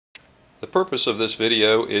The purpose of this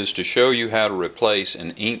video is to show you how to replace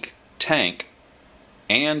an ink tank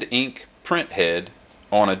and ink print head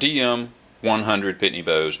on a DM100 Pitney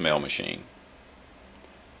Bowes mail machine.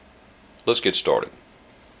 Let's get started.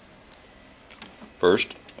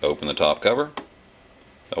 First, open the top cover.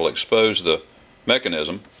 That will expose the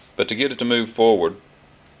mechanism, but to get it to move forward,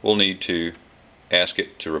 we'll need to ask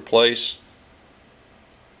it to replace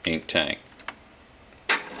ink tank.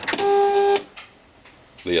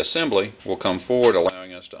 The assembly will come forward,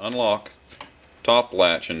 allowing us to unlock top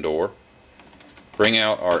latch and door, bring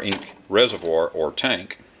out our ink reservoir or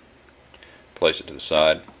tank, place it to the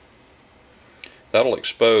side. That'll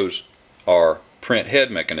expose our print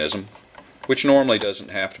head mechanism, which normally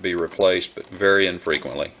doesn't have to be replaced, but very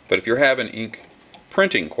infrequently. But if you're having ink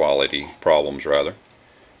printing quality problems,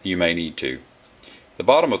 you may need to. The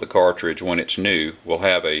bottom of the cartridge, when it's new, will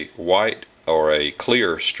have a white or a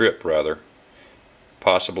clear strip,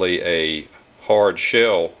 possibly a hard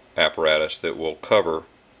shell apparatus that will cover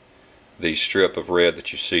the strip of red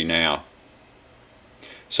that you see now.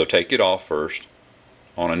 So take it off first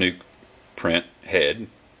on a new print head.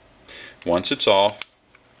 Once it's off,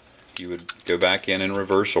 you would go back in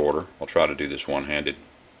reverse order. I'll try to do this one-handed.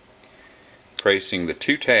 Placing the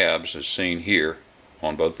two tabs as seen here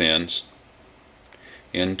on both ends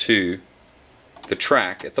into the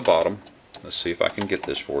track at the bottom. Let's see if I can get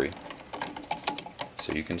this for you.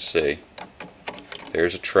 So you can see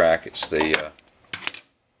there's a track. It's the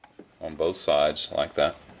on both sides like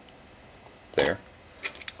that. There.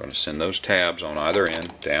 I'm going to send those tabs on either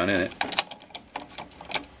end down in it.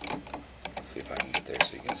 Let's see if I can get there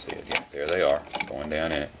so you can see it. Yeah, there they are, going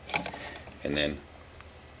down in it. And then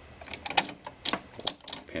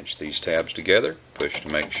pinch these tabs together, push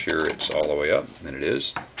to make sure it's all the way up, and it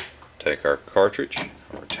is. Take our cartridge,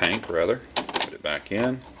 or tank rather, put it back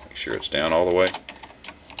in, make sure it's down all the way.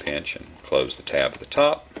 Pinch and close the tab at the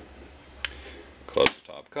top. Close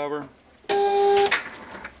the top cover.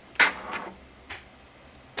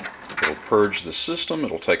 It'll purge the system.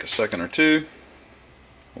 It'll take a second or two.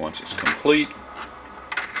 Once it's complete,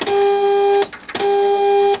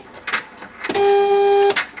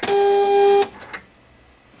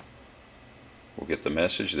 we'll get the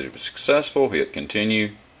message that it was successful. Hit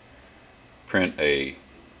continue. Print a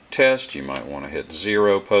test. You might want to hit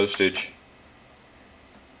 0 postage.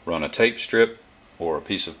 Run a tape strip or a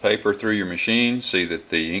piece of paper through your machine, see that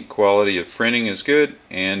the ink quality of printing is good,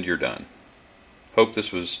 and you're done. Hope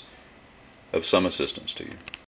this was of some assistance to you.